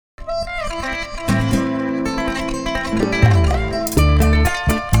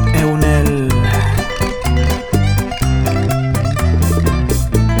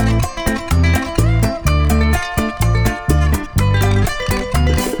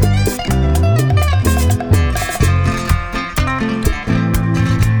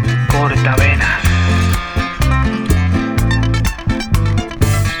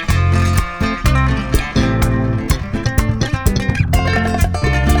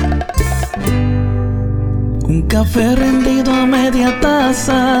Un café rendido a media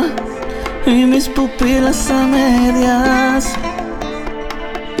taza y mis pupilas a medias.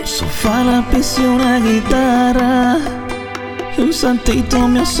 Un sofá, lápiz y una guitarra, y un santito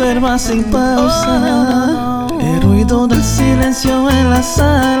me observa sin pausa. El ruido del silencio en la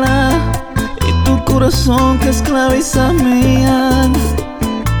sala y tu corazón que esclaviza mía.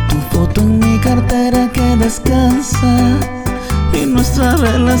 Tu foto en mi cartera que descansa y nuestra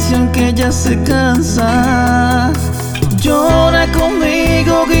relación que ya se cansa. Llora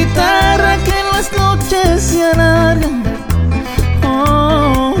conmigo, guitarra, que las noches se alargan.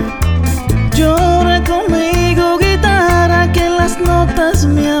 Oh, llora conmigo, guitarra, que las notas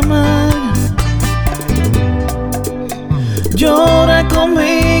me amargan. Llora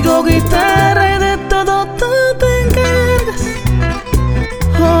conmigo, guitarra, y de todo tú te encargas.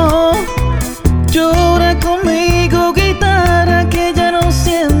 Oh, llora conmigo, guitarra, que ya no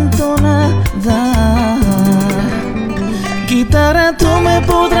siento nada. Guitarra, tú me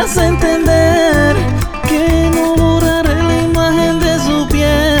podrás entender que no borraré la imagen de su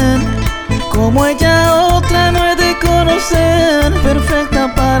piel. Como ella otra no he de conocer,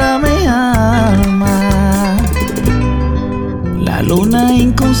 perfecta para mi alma. La luna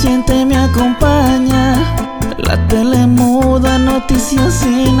inconsciente me acompaña, la tele muda, noticias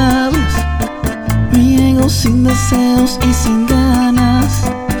sin hablas. Mi ego sin deseos y sin ganas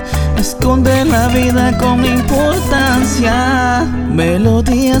esconde la vida con importancia.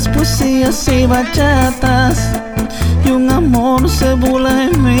 Melodías, poesías y bachatas, y un amor se burla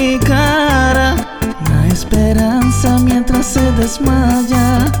en mi cara. Una esperanza mientras se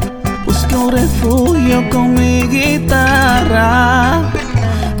desmaya, busca un refugio con mi guitarra.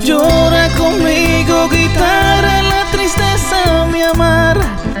 Llora conmigo, guitarra, en la tristeza me amarra.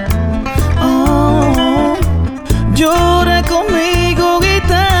 Oh, llora conmigo,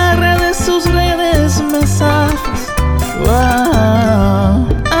 guitarra, de sus redes me zafas. Wow.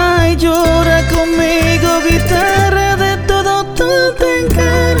 Ay, llora conmigo, guitarra, de todo tú te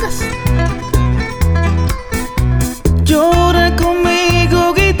encargas. Llora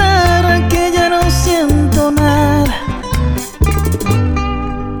conmigo, guitarra, que ya no siento nada.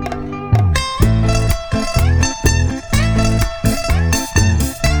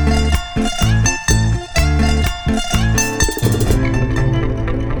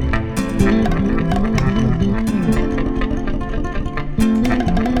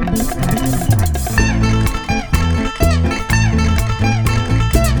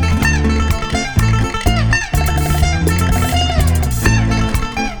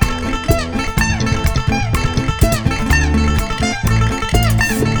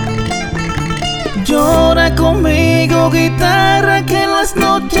 Llora conmigo, guitarra, que las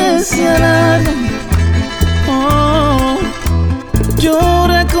noches se alargan. Oh,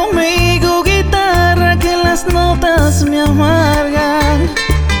 llora conmigo, guitarra, que las notas me amargan.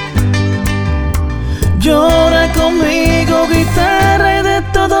 Llora conmigo, guitarra, y de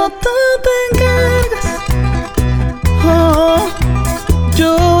todo tú te encargas.